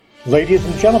Ladies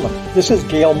and gentlemen, this is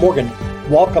Gail Morgan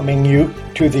welcoming you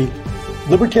to the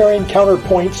Libertarian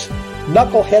Counterpoint's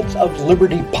Knuckleheads of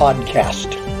Liberty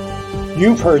podcast.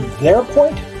 You've heard their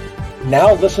point,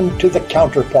 now listen to the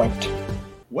counterpoint.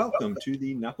 Welcome to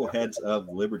the Knuckleheads of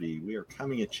Liberty. We are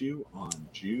coming at you on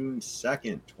June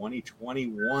 2nd,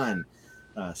 2021.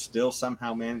 Still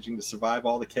somehow managing to survive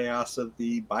all the chaos of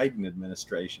the Biden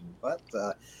administration. But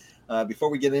before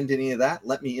we get into any of that,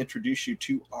 let me introduce you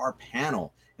to our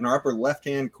panel. In our upper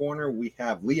left-hand corner, we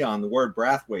have Leon, the word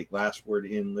Brathwaite, last word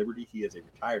in Liberty. He is a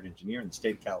retired engineer in the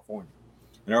state of California.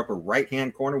 In our upper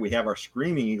right-hand corner, we have our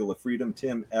screaming eagle of freedom,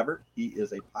 Tim Everett. He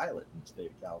is a pilot in the state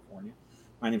of California.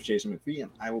 My name is Jason McPhee, and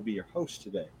I will be your host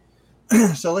today.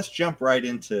 So let's jump right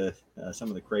into some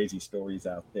of the crazy stories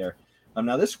out there.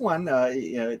 Now, this one,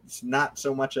 it's not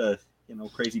so much a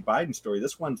crazy Biden story.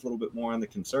 This one's a little bit more on the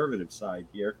conservative side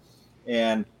here,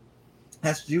 and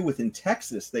has to do with in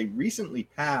Texas. They recently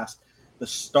passed the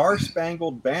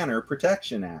Star-Spangled Banner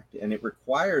Protection Act, and it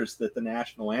requires that the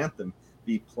national anthem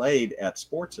be played at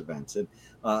sports events. And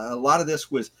a lot of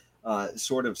this was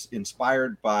sort of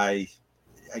inspired by,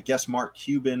 I guess, Mark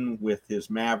Cuban with his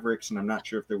Mavericks, and I'm not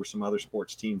sure if there were some other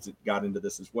sports teams that got into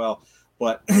this as well,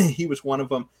 but he was one of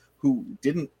them who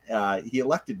didn't, he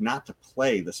elected not to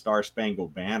play the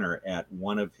Star-Spangled Banner at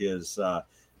one of his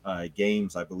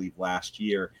games, I believe, last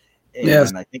year. And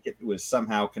yes. I think it was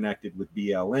somehow connected with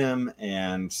BLM,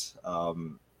 and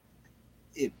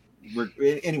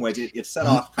it set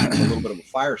off kind of a little bit of a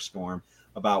firestorm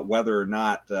about whether or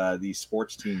not these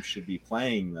sports teams should be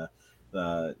playing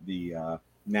the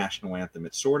national anthem.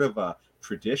 It's sort of a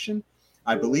tradition.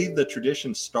 I believe the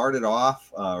tradition started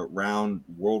off around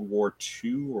World War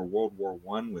II or World War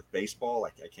I with baseball. I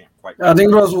can't quite remember. I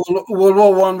think it was World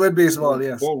War I with baseball,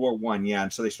 yes. World War I, yeah.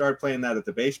 And so they started playing that at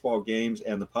the baseball games,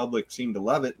 and the public seemed to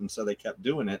love it, and so they kept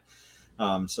doing it.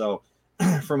 So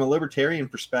from a libertarian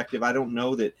perspective, I don't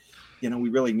know that, we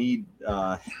really need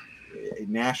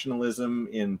nationalism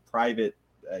in private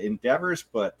endeavors,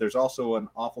 but there's also an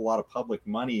awful lot of public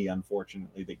money,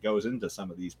 unfortunately, that goes into some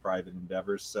of these private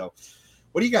endeavors. So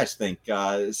what do you guys think?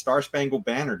 Star-Spangled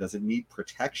Banner, does it need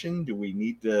protection? Do we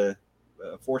need to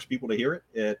force people to hear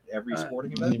it at every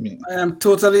sporting event? I am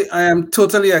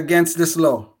totally against this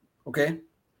law, okay?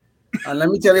 And let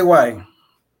me tell you why.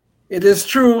 It is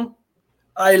true,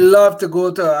 I used to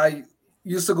go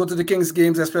to the Kings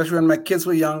games, especially when my kids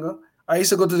were younger. I used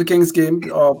to go to the Kings game,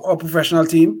 or professional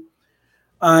team,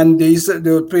 and they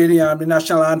would play the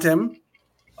national anthem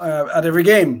at every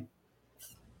game.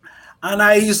 And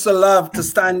I used to love to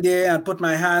stand there and put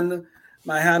my hand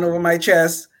over my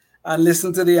chest and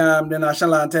listen to the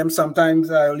national anthem. Sometimes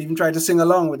I'll even try to sing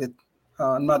along with it.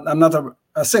 I'm not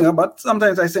a singer, but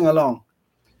sometimes I sing along.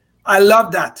 I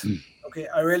love that. Okay,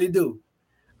 I really do.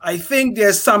 I think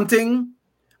there's something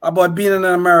about being an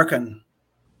American,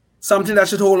 something that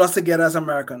should hold us together as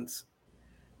Americans.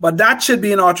 But that should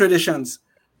be in our traditions.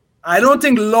 I don't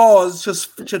think laws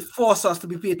should force us to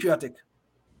be patriotic.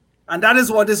 And that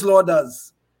is what this law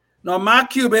does. Now, Mark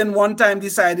Cuban one time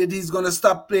decided he's going to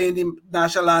stop playing the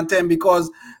national anthem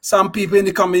because some people in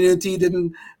the community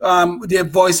didn't, their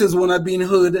voices were not being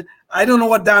heard. I don't know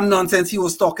what damn nonsense he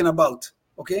was talking about,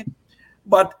 okay?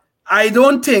 But I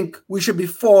don't think we should be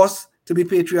forced to be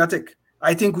patriotic.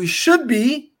 I think we should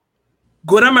be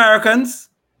good Americans.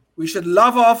 We should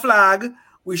love our flag.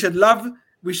 We should love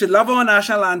our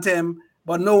national anthem,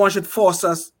 but no one should force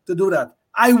us to do that.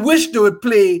 I wish they would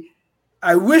play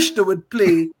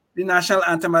the national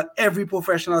anthem at every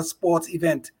professional sports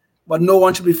event, but no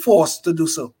one should be forced to do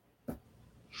so.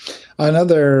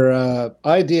 Another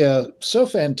idea, so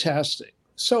fantastic,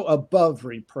 so above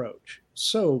reproach,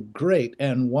 so great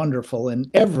and wonderful in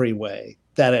every way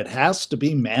that it has to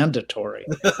be mandatory.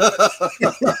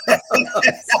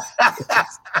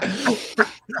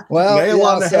 Well, nail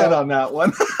on the head on that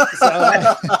one.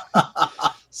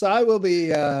 So I will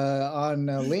be on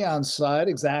Leon's side,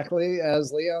 exactly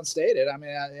as Leon stated. I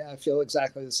mean, I feel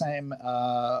exactly the same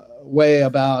way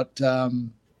about,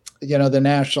 the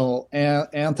national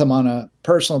anthem on a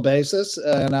personal basis.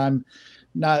 And I'm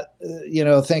not,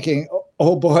 thinking,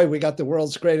 oh boy, we got the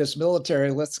world's greatest military.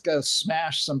 Let's go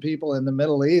smash some people in the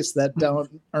Middle East that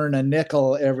don't earn a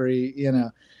nickel every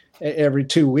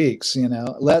 2 weeks.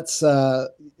 Let's,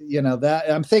 that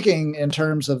I'm thinking in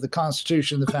terms of the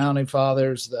Constitution, the Founding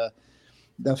Fathers, the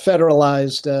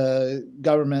federalized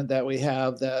government that we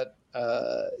have that,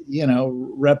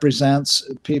 represents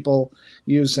people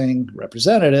using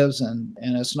representatives, and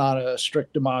it's not a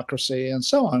strict democracy and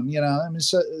so on.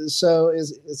 So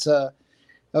it's a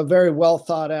very well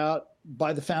thought out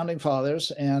by the Founding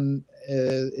Fathers, and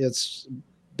it's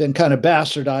been kind of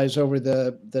bastardized over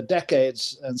the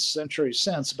decades and centuries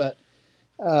since. But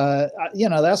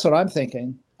that's what I'm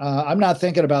thinking. I'm not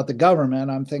thinking about the government.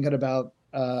 I'm thinking about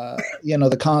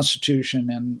the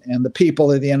Constitution and the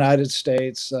people of the United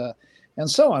States and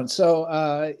so on.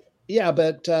 So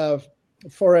but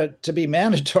for it to be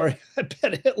mandatory, I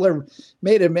bet Hitler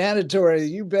made it mandatory.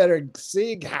 You better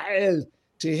sing Heil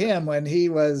to him when he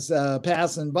was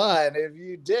passing by. And if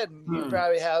you didn't, you'd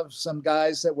probably have some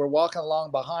guys that were walking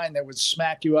along behind that would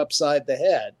smack you upside the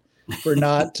head for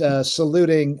not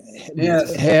saluting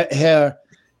Herr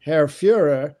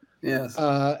Führer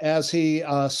as he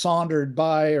sauntered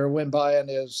by or went by in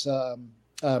his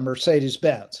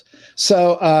Mercedes-Benz.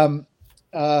 So,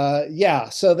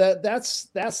 so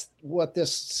that's what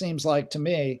this seems like to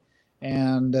me.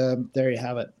 And there you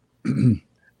have it.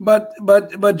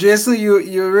 But Jason,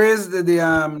 you raised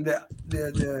the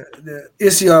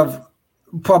issue of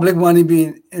public money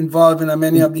being involved in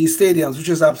many of these stadiums, which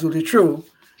is absolutely true,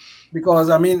 because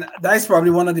I mean that's probably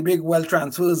one of the big wealth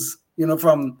transfers,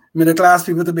 from middle class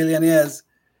people to billionaires,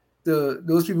 to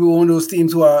those people who own those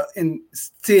teams who are in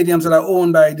stadiums that are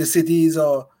owned by the cities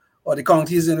or the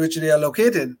counties in which they are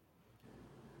located.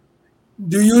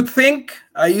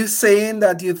 Are you saying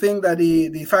that you think that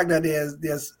the fact that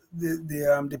there's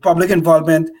the public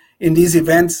involvement in these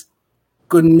events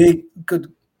could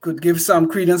give some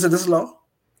credence to this law?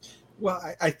 Well,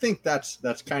 I think that's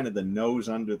kind of the nose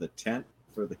under the tent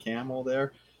for the camel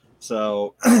there.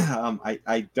 So I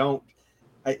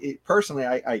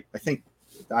think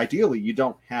ideally you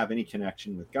don't have any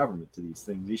connection with government to these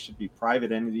things. These should be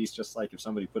private entities, just like if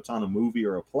somebody puts on a movie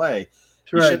or a play.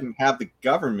 You shouldn't have the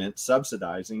government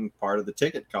subsidizing part of the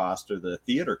ticket cost or the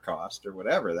theater cost or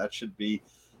whatever. That should be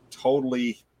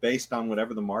totally based on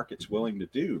whatever the market's willing to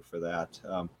do for that.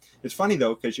 It's funny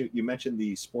though, because you mentioned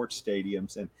the sports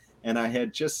stadiums, and I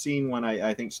had just seen one.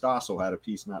 I think Stossel had a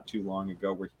piece not too long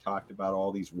ago where he talked about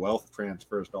all these wealth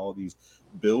transfers to all these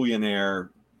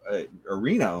billionaire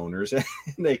arena owners. And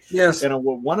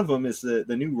one of them is the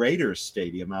new Raiders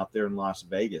stadium out there in Las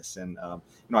Vegas. And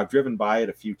I've driven by it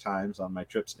a few times on my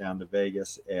trips down to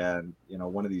Vegas, and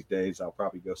one of these days I'll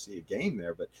probably go see a game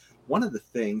there. But one of the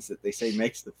things that they say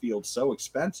makes the field so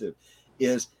expensive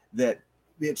is that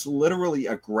it's literally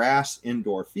a grass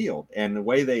indoor field, and the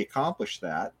way they accomplish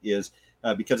that is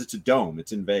because it's a dome.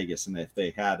 It's in Vegas, and if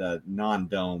they had a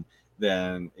non-dome,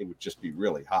 then it would just be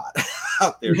really hot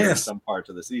out there during some parts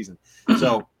of the season.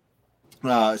 So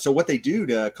what they do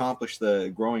to accomplish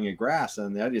the growing of grass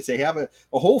and that is they have a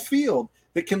whole field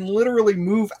that can literally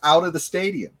move out of the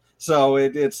stadium. So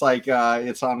it's like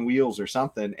it's on wheels or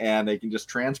something, and they can just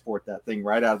transport that thing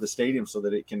right out of the stadium so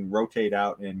that it can rotate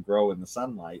out and grow in the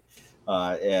sunlight.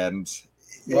 And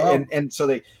so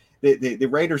the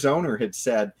Raiders owner had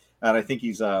said, and I think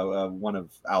he's one of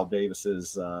Al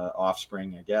Davis's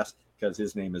offspring, I guess, because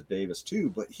his name is Davis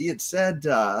too. But he had said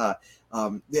that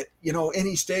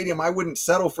any stadium, I wouldn't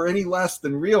settle for any less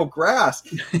than real grass.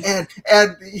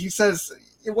 and he says,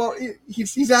 well,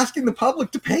 he's asking the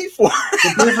public to pay for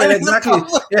it. Exactly.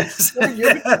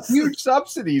 Huge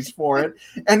subsidies for it.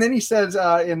 And then he says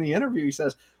in the interview, he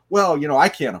says, well, I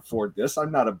can't afford this.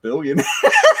 I'm not a billionaire.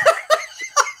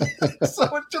 So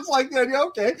it's just like the idea,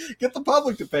 okay, get the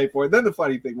public to pay for it. Then the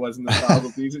funny thing was in the file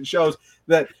of these, it shows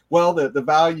that, well, the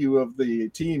value of the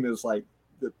team is like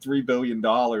the $3 billion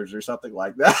or something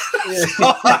like that.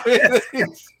 So,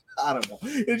 I don't know.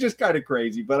 It's just kind of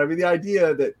crazy. But I mean, the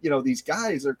idea that, these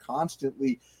guys are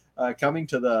constantly coming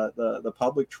to the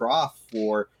public trough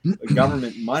for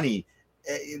government money.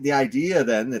 The idea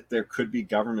then that there could be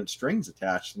government strings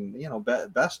attached, and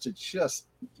best to just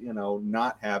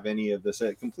not have any of this.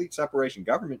 Complete separation.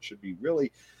 Government should be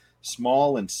really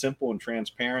small and simple and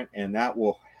transparent, and that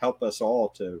will help us all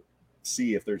to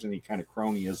see if there's any kind of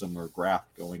cronyism or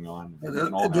graft going on. It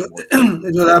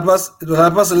will help us. It will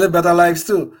help us to live better lives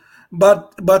too.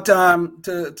 But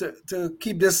to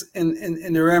keep this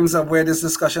in the realms of where this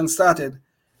discussion started,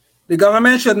 the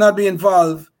government should not be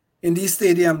involved in these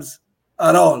stadiums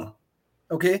at all.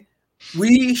 Okay,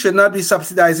 we should not be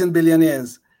subsidizing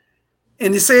billionaires.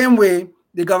 In the same way,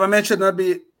 the government should not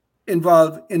be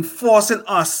involved in forcing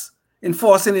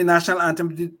the national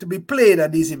anthem to be played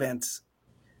at these events.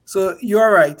 So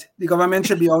you're right. The government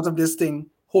should be out of this thing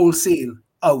wholesale.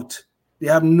 Out. They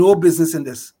have no business in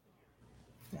this.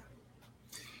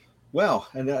 Well,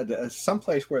 and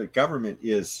someplace where the government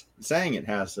is saying it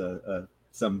has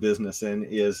some business in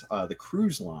is the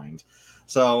cruise lines.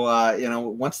 So,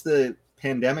 once the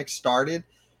pandemic started,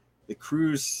 the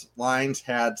cruise lines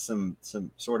had some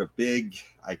sort of big,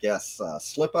 I guess,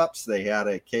 slip-ups. They had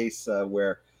a case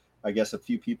where I guess a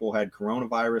few people had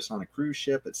coronavirus on a cruise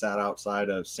ship. It sat outside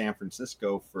of San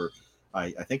Francisco for,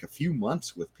 I think, a few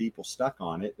months with people stuck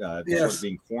on it, sort of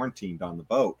being quarantined on the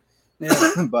boat.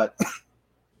 Yeah. But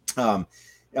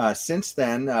since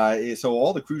then, so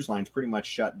all the cruise lines pretty much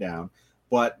shut down.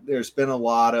 But there's been a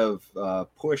lot of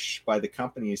push by the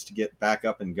companies to get back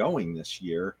up and going this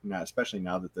year, especially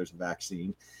now that there's a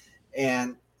vaccine.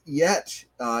 And yet,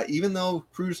 even though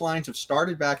cruise lines have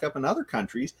started back up in other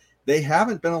countries, they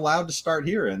haven't been allowed to start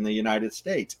here in the United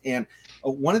States. And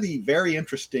one of the very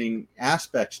interesting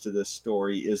aspects to this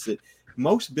story is that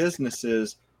most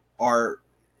businesses are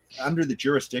under the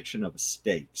jurisdiction of a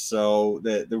state. So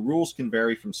the rules can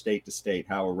vary from state to state,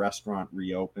 how a restaurant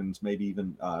reopens, maybe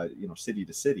even, city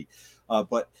to city,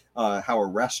 but how a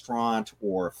restaurant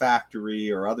or a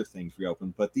factory or other things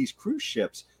reopen. But these cruise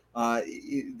ships,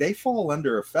 they fall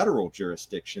under a federal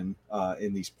jurisdiction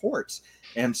in these ports.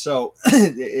 And so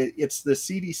it's the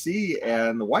CDC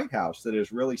and the White House that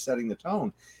is really setting the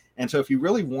tone. And so if you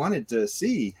really wanted to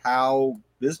see how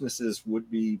businesses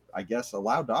would be, I guess,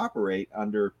 allowed to operate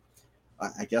under,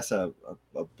 I guess, a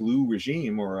blue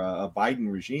regime or a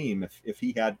Biden regime, if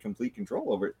he had complete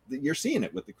control over it, you're seeing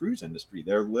it with the cruise industry.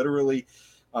 They're literally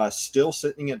still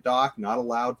sitting at dock, not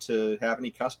allowed to have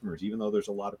any customers, even though there's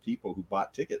a lot of people who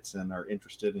bought tickets and are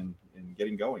interested in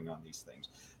getting going on these things.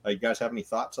 You guys have any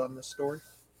thoughts on this story?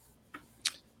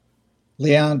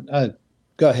 Leon,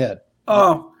 go ahead.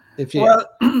 Oh, there's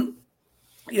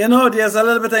a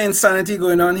little bit of insanity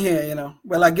going on here,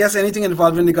 Well, I guess anything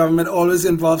involving the government always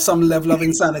involves some level of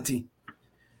insanity.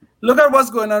 Look at what's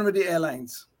going on with the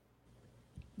airlines.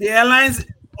 The airlines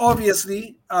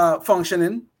obviously are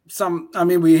functioning.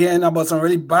 We're hearing about some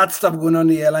really bad stuff going on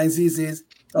in the airlines these days.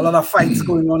 A lot of fights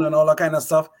going on and all that kind of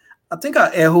stuff. I think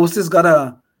our air hostess got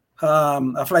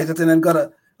a flight attendant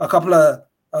got a couple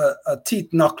of teeth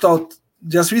knocked out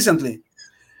just recently.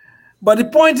 But the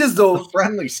point is, though, the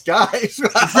friendly skies.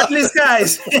 Friendly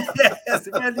skies. Yes,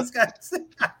 the friendly skies.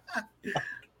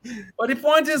 But the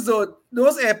point is, though,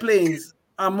 those airplanes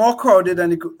are more crowded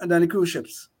than the cruise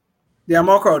ships. They are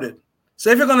more crowded. So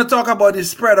if you're going to talk about the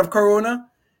spread of corona,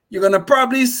 you're going to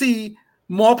probably see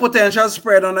more potential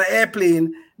spread on an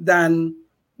airplane than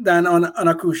on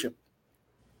a cruise ship.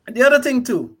 And the other thing,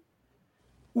 too,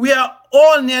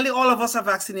 nearly all of us are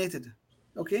vaccinated.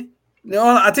 Okay?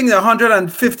 I think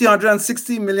 150,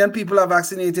 160 million people are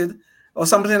vaccinated or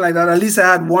something like that. At least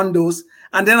I had one dose.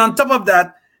 And then on top of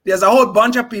that, there's a whole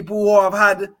bunch of people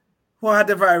who had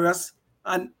the virus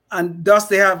and thus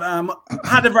they have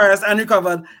had the virus and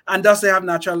recovered, and thus they have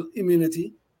natural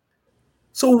immunity.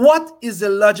 So what is the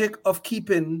logic of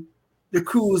keeping the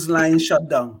cruise line shut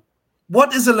down?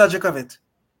 What is the logic of it?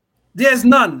 There's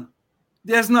none.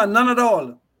 None at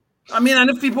all. And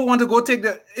if people want to go take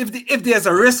if there's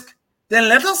a risk, then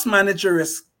let us manage the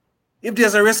risk. If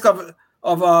there's a risk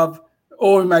of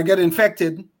we might get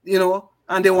infected,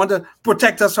 and they want to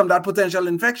protect us from that potential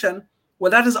infection,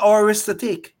 well, that is our risk to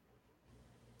take.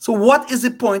 So what is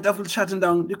the point of shutting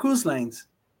down the cruise lines?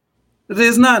 There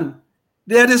is none.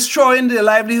 They are destroying the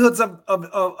livelihoods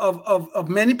of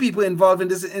many people involved in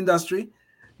this industry,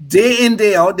 day in,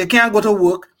 day out. They can't go to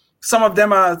work. Some of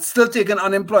them are still taking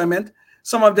unemployment.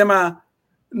 Some of them are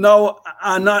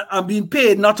being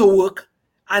paid not to work.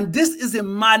 And this is the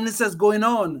madness that's going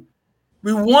on.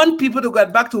 We want people to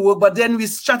get back to work, but then we're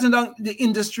shutting down the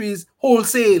industries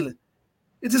wholesale.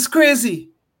 It is crazy.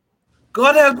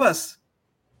 God help us.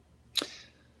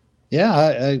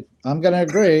 Yeah, I'm going to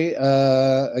agree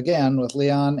again with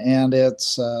Leon, and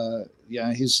it's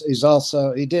he's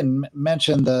also, he didn't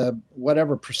mention the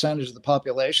whatever percentage of the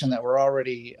population that were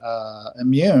already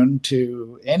immune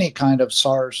to any kind of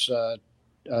SARS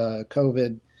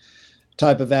COVID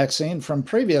type of vaccine from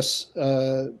previous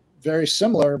very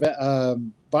similar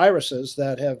viruses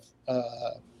that have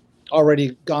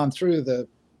already gone through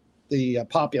the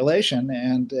population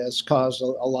and has caused a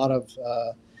lot of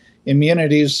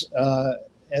immunities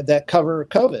that cover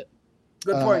COVID.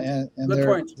 Good point. And Good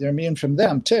point. They're immune from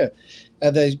them too.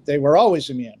 They were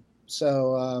always immune.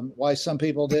 So why some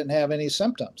people didn't have any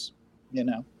symptoms,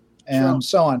 and Sure.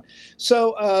 so on.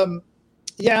 So I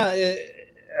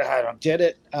don't get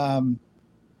it.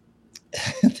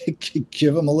 They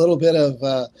give them a little bit of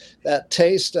that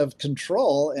taste of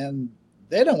control, and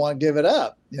they don't want to give it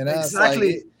up.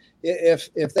 Exactly. It's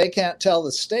like if they can't tell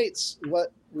the states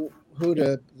who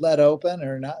to let open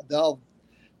or not, they'll,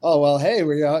 hey,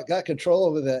 we got control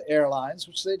over the airlines,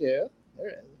 which they do.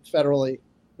 They're federally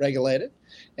regulated,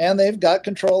 and they've got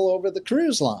control over the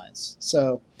cruise lines.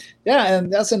 So, yeah,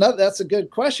 and that's a good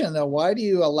question though. Why do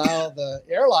you allow the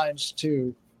airlines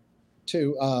to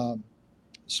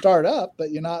start up,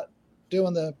 but you're not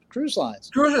doing the cruise lines.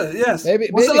 Cruises, yes.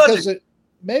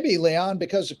 Maybe Leon,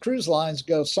 because the cruise lines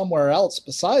go somewhere else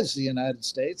besides the United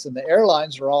States, and the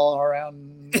airlines are all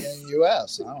around the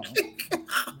U.S. I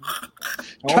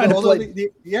don't know. Although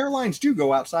the airlines do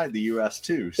go outside the U.S.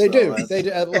 too. They do.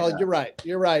 Well, you're right.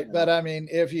 Yeah. But I mean,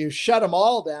 if you shut them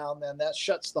all down, then that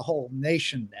shuts the whole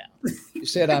nation down. You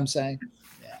see what I'm saying?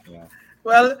 Yeah.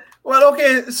 Well,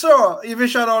 okay. So if you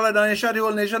shut all that down, you shut the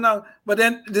whole nation down. But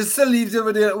then this still leaves you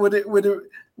with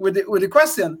the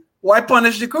question: why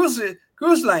punish the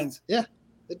cruise lines? Yeah,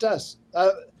 it does.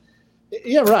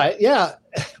 Yeah, right. Yeah.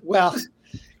 Well,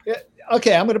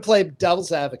 okay. I'm going to play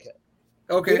devil's advocate.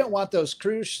 Okay. We don't want those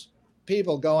cruise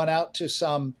people going out to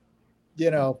some,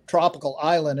 tropical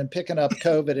island and picking up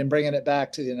COVID and bringing it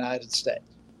back to the United States.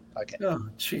 Okay. Oh,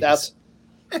 geez. That's,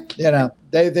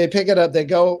 they pick it up. They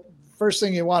go. First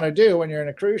thing you want to do when you're in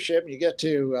a cruise ship, you get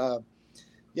to,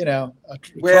 a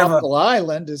tropical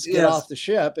island, is get off the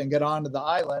ship and get onto the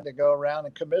island and go around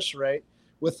and commiserate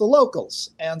with the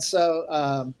locals. And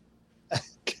so,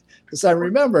 because I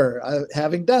remember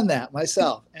having done that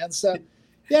myself. And so,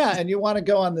 yeah, and you want to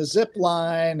go on the zip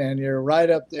line, and you're right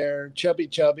up there, chubby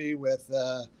with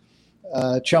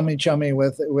chummy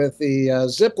with the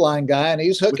zip line guy, and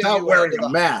he's hooking without you wearing a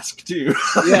mask too.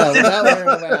 Yeah, without wearing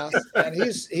a mask, and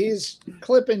he's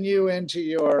clipping you into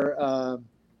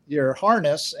your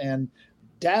harness, and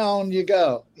down you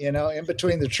go, in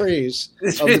between the trees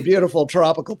of the beautiful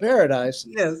tropical paradise.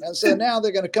 Yes. And so now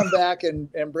they're going to come back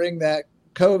and bring that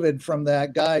COVID from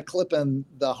that guy clipping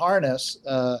the harness,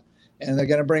 and they're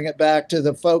going to bring it back to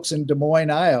the folks in Des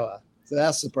Moines, Iowa. So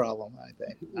that's the problem, I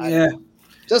think.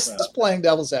 Just playing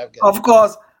devil's advocate. Of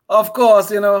course,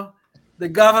 the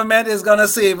government is going to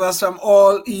save us from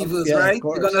all evils, right?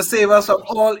 They're going to save us from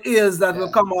all ills that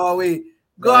will come our way.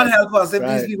 God help us if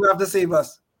these people have to save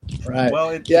us. Right.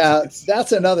 Well,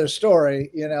 that's another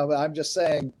story, but I'm just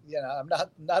saying, I'm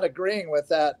not agreeing with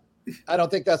that. I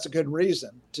don't think that's a good reason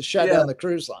to shut down the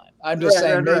cruise line. I'm just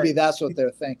saying maybe that's what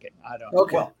they're thinking. I don't know.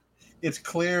 Okay. Well, it's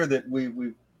clear that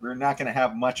we're not going to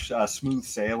have much smooth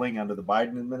sailing under the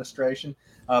Biden administration.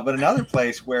 But another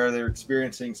place where they're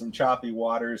experiencing some choppy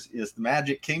waters is the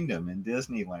Magic Kingdom in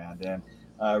Disneyland. And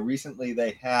recently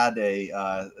they had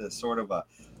a sort of a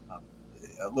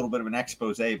little bit of an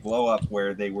expose blow up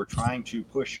where they were trying to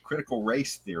push critical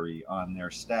race theory on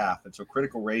their staff. And so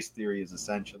critical race theory is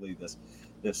essentially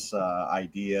this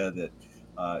idea that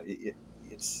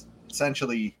it's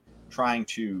essentially trying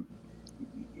to,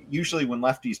 usually when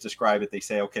lefties describe it, they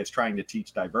say, okay, it's trying to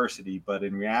teach diversity, but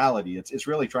in reality, it's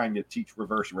really trying to teach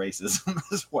reverse racism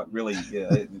is what really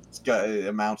it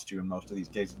amounts to in most of these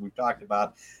cases. We've talked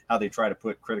about how they try to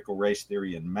put critical race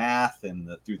theory in math and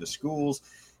through the schools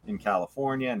in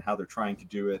California, and how they're trying to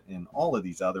do it in all of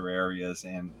these other areas.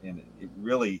 And it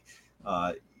really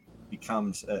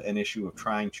becomes an issue of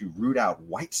trying to root out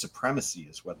white supremacy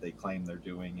is what they claim they're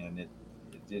doing. And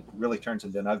it really turns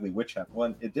into an ugly witch hunt.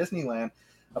 Well, at Disneyland,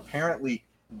 apparently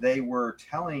they were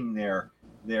telling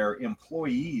their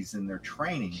employees in their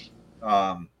training,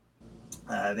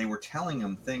 they were telling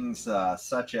them things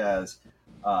such as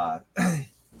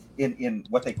in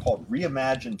what they called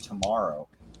Reimagine Tomorrow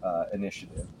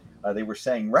initiative. They were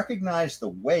saying, recognize the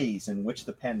ways in which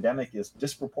the pandemic is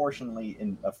disproportionately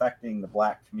affecting the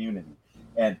Black community,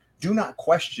 and do not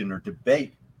question or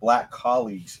debate Black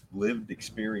colleagues' lived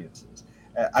experiences.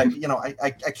 I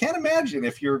can't imagine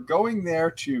if you're going there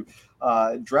to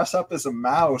dress up as a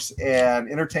mouse and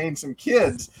entertain some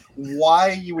kids,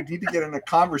 why you would need to get in a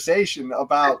conversation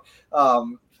about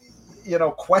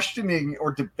questioning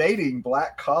or debating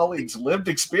Black colleagues' lived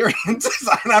experiences.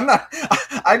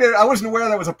 I wasn't aware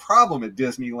that was a problem at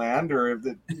Disneyland, or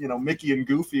that Mickey and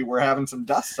Goofy were having some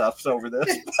dust ups over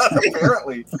this. But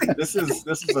apparently, this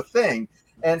is a thing.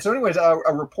 And so, anyways, a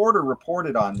reporter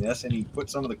reported on this, and he put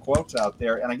some of the quotes out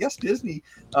there. And I guess Disney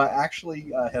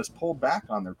actually has pulled back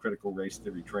on their critical race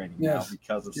theory training now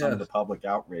because of some of the public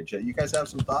outrage. You guys have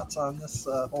some thoughts on this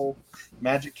whole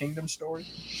Magic Kingdom story?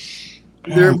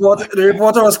 The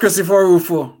reporter was Christopher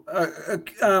Rufo.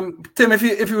 Tim, if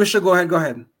you wish to go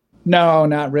ahead. No,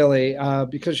 not really,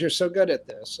 because you're so good at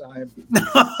this.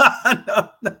 No.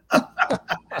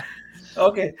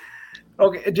 Okay,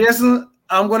 Jason,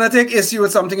 I'm going to take issue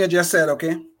with something you just said,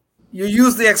 okay? You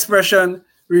use the expression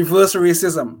reverse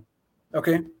racism,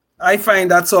 okay? I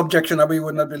find that so objectionable you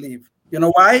would not believe. You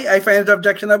know why I find it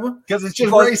objectionable? Because it's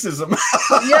just racism.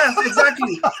 Yes,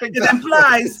 exactly. It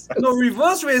implies,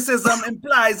 reverse racism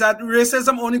implies that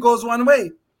racism only goes one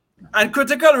way. And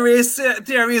critical race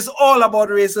theory is all about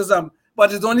racism,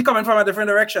 but it's only coming from a different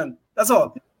direction. That's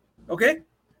all. Okay?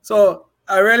 So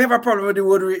I really have a problem with the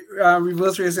word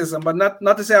reverse racism, but not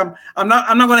to say I'm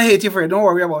not going to hate you for it. Don't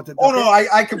worry about it. Oh, no,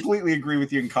 I completely agree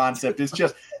with you in concept. It's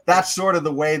just that's sort of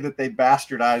the way that they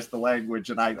bastardized the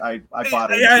language, and I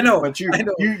bought it. Yeah, I know. But you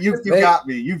got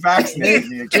me. You vaccinated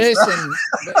me. Jason,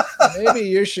 maybe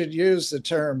you should use the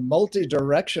term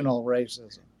multi-directional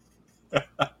racism.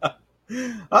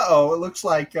 Uh-oh, it looks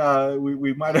like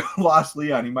we might have lost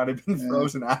Leon. He might have been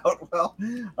frozen out. Well,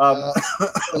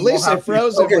 at least they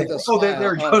froze him with a smile.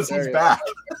 There he goes. He's back.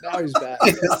 Now he's back.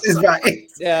 He's back.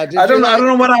 Yeah, I don't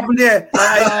know what happened there.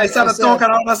 I started talking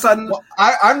all of a sudden. Well,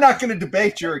 I'm not going to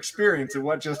debate your experience of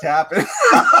what just happened.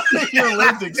 Your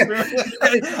lived experience.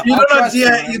 You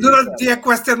do not dare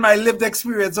question my lived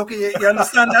experience. Okay, you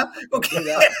understand that? Okay.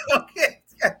 Yeah. Okay.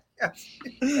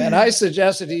 And I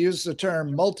suggested he use the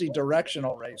term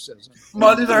multi-directional racism.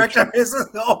 Multi-directional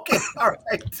racism. Okay, all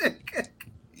right.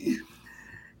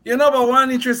 You know, but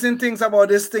one interesting things about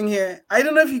this thing here, I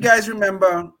don't know if you guys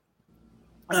remember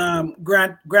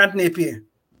Grant Napier.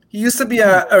 He used to be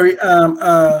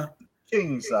a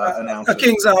Kings announcer. A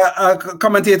Kings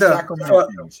commentator for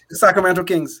Sacramento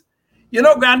Kings. You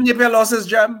know, Grant Napier lost his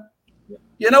job.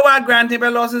 You know why Grant Napier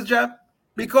lost his job?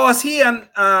 Because he and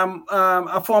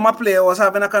a former player was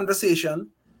having a conversation,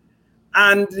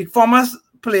 and the former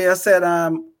player said,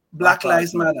 Black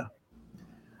Lives Matter.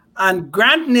 And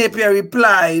Grant Napier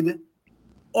replied,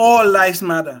 all lives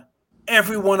matter,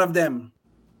 every one of them.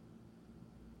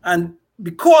 And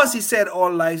because he said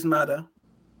all lives matter,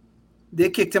 they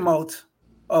kicked him out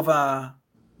of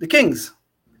the Kings.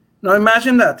 Now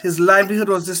imagine that. His livelihood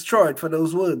was destroyed for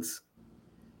those words.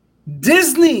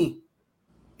 Disney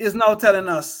is now telling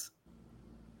us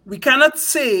we cannot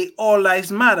say all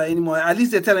lives matter anymore. At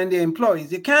least they're telling their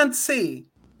employees. You can't say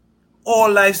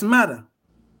all lives matter.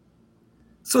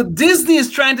 So Disney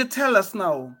is trying to tell us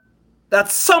now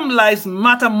that some lives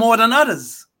matter more than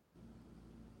others.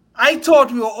 I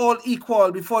thought we were all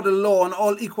equal before the law and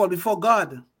all equal before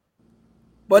God.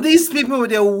 But these people with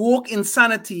their woke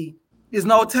insanity is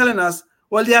now telling us,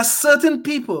 well, there are certain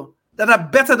people that are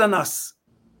better than us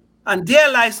and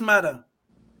their lives matter.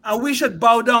 And we should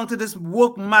bow down to this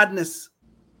woke madness.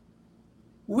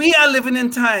 We are living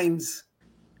in times,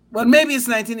 well, maybe it's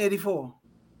 1984,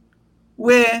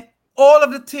 where all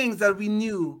of the things that we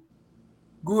knew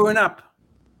growing up,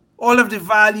 all of the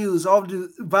values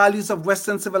of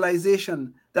Western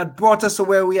civilization that brought us to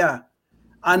where we are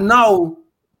now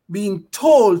being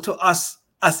told to us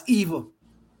as evil,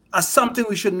 as something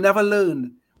we should never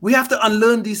learn. We have to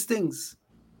unlearn these things.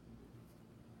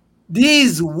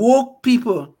 These woke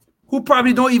people who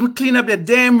probably don't even clean up their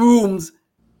damn rooms,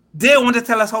 they want to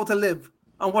tell us how to live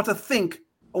and what to think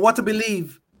and what to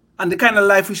believe and the kind of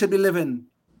life we should be living.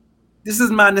 This is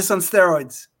madness on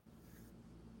steroids.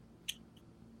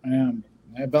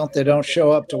 I bet they don't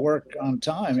show up to work on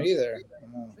time either.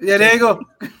 Yeah, there you go.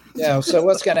 Yeah, so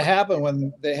what's going to happen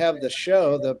when they have the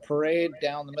show, the parade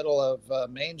down the middle of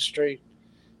Main Street,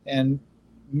 and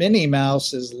Minnie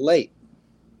Mouse is late?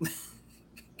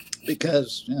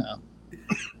 Because,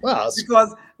 well,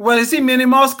 you see, Minnie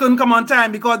Mouse couldn't come on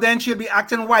time because then she'll be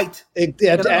acting white.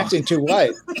 Acting too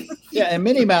white. Yeah, and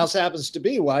Minnie Mouse happens to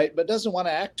be white, but doesn't want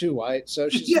to act too white, so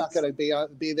she's not going to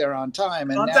be there on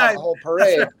time. And the whole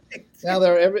parade, right. Now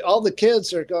all the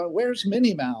kids are going, "Where's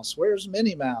Minnie Mouse? Where's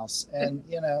Minnie Mouse?" And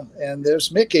and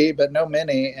there's Mickey, but no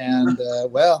Minnie. And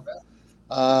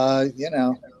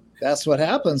that's what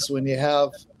happens when you have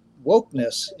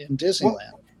wokeness in Disneyland.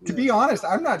 Well, to be honest,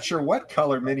 I'm not sure what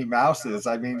color Minnie Mouse is.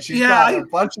 I mean, she's got a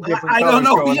bunch of different colors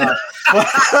going on.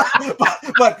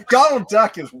 But Donald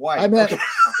Duck is white. I meant,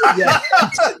 yeah.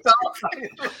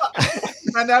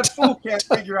 And that fool can't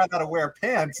figure out how to wear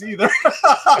pants either.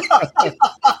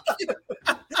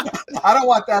 I don't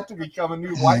want that to become a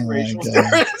new white racial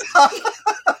stereotype.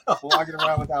 Walking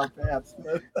around without pants.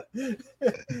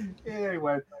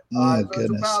 Anyway, so it's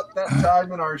about that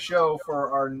time in our show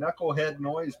for our Knucklehead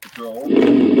Noise Patrol.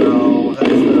 So that's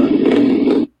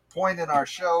the point in our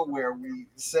show where we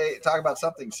talk about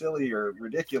something silly or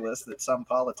ridiculous that some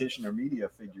politician or media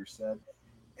figure said.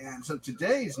 And so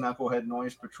today's Knucklehead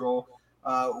Noise Patrol,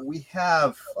 we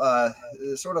have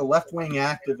sort of left-wing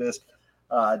activist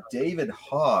David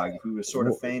Hogg, who is sort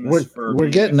of famous for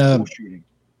school shooting.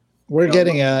 We're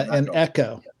getting an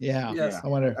echo. Yeah. Yes. I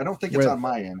wonder. I don't think it's on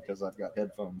my end because I've got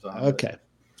headphones on. Okay.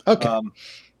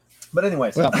 But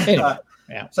anyways, yeah.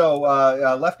 So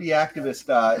lefty activist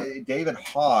David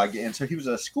Hogg, and so he was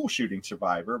a school shooting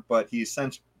survivor, but he's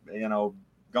since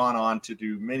gone on to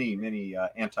do many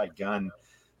anti-gun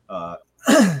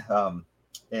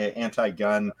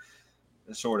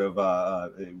sort of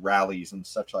rallies and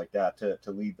such like that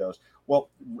to lead those. Well,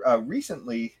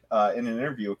 recently in an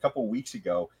interview a couple of weeks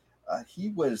ago, he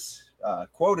was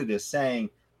quoted as saying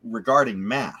regarding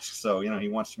masks. So, he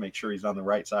wants to make sure he's on the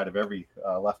right side of every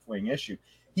left-wing issue.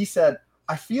 He said,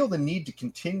 "I feel the need to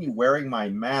continue wearing my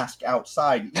mask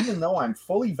outside, even though I'm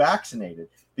fully vaccinated,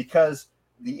 because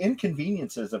the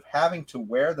inconveniences of having to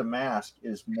wear the mask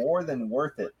is more than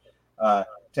worth it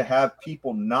to have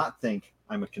people not think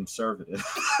I'm a conservative."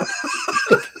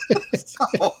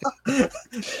 So,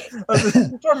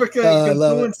 sort of a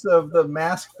confluence of the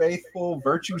mask faithful,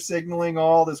 virtue signaling,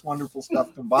 all this wonderful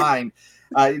stuff combined.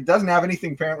 It doesn't have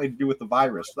anything apparently to do with the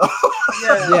virus, though.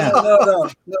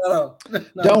 No.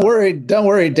 Don't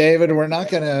worry, David. We're not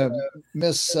going to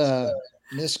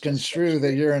misconstrue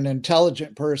that you're an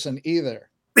intelligent person either.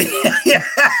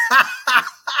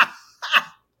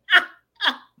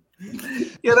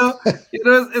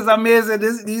 It's amazing.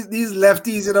 These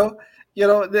lefties,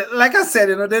 like I said,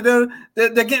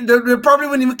 they probably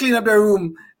wouldn't even clean up their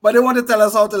room, but they want to tell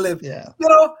us how to live. Yeah.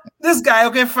 This guy,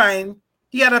 okay, fine.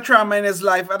 He had a trauma in his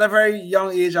life at a very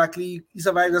young age. Actually, he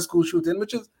survived a school shooting,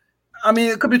 which is,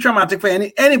 it could be traumatic for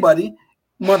anybody,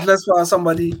 much less for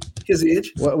somebody his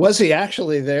age. Was he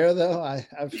actually there though?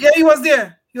 Yeah, he was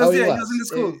there. He was there. He was in the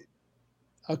school.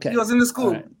 Okay. He was in the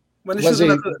school when the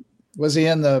shooting occurred. Was he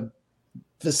in the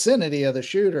vicinity of the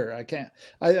shooter?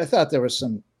 I thought there was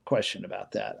some question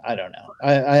about that. I don't know.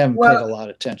 I haven't paid a lot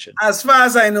of attention. As far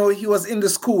as I know, he was in the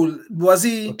school. Was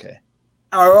he? Okay.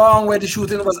 Around where the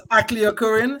shooting was actually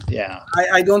occurring? Yeah.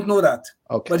 I don't know that.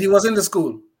 Okay. But he was in the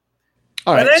school.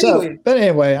 All right. But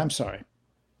anyway, I'm sorry.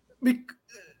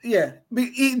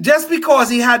 Just because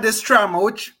he had this trauma,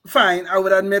 which fine, I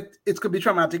would admit it could be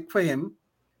traumatic for him.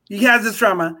 He has this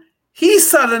trauma. He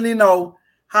suddenly now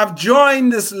have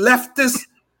joined this leftist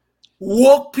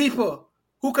woke people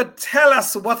who could tell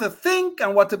us what to think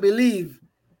and what to believe.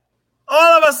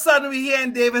 All of a sudden, we hear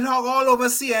David Hogg all over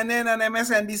CNN and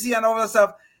MSNBC and all that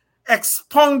stuff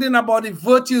expounding about the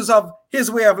virtues of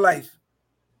his way of life.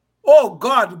 Oh,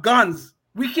 God, guns.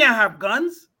 We can't have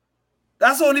guns.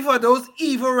 That's only for those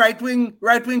evil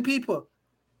right-wing people.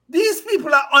 These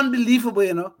people are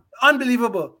unbelievable,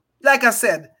 Unbelievable. Like I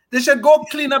said, they should go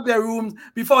clean up their rooms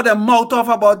before they mouth off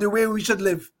about the way we should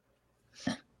live.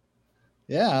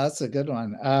 Yeah, that's a good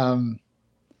one.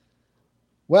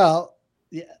 Well,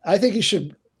 yeah, I think you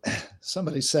should.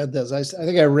 Somebody said this. I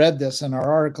think I read this in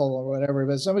our article or whatever.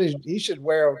 But he should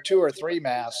wear 2 or 3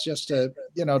 masks just to,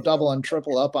 double and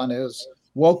triple up on his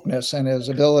wokeness and his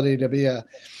ability to be a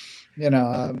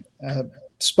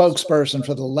spokesperson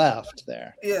for the left.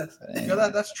 There. Yes,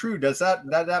 that's true. Does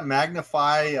that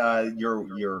magnify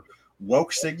your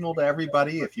woke signal to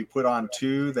everybody? If you put on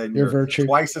 2, then you're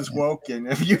twice as woke, and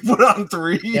if you put on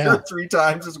 3, you're 3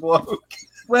 times as woke.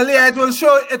 Well, yeah,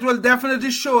 it will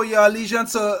definitely show your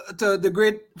allegiance to the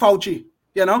great Fauci,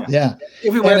 Yeah.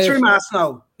 If you wear 3 masks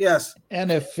now, yes.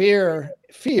 And if fear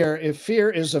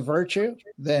is a virtue,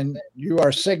 then you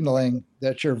are signaling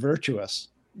that you're virtuous.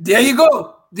 There you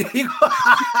go.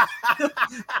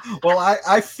 Well,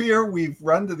 I fear we've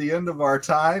run to the end of our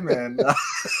time, and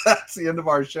that's the end of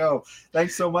our show.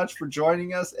 Thanks so much for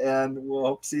joining us, and we'll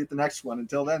hope to see you at the next one.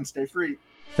 Until then, stay free.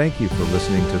 Thank you for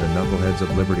listening to the Knuckleheads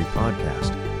of Liberty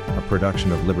podcast, a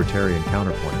production of Libertarian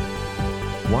Counterpoint.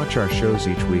 Watch our shows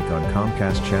each week on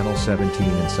Comcast Channel 17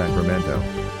 in Sacramento,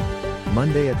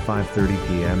 Monday at 5:30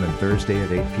 p.m. and Thursday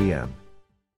at 8 p.m.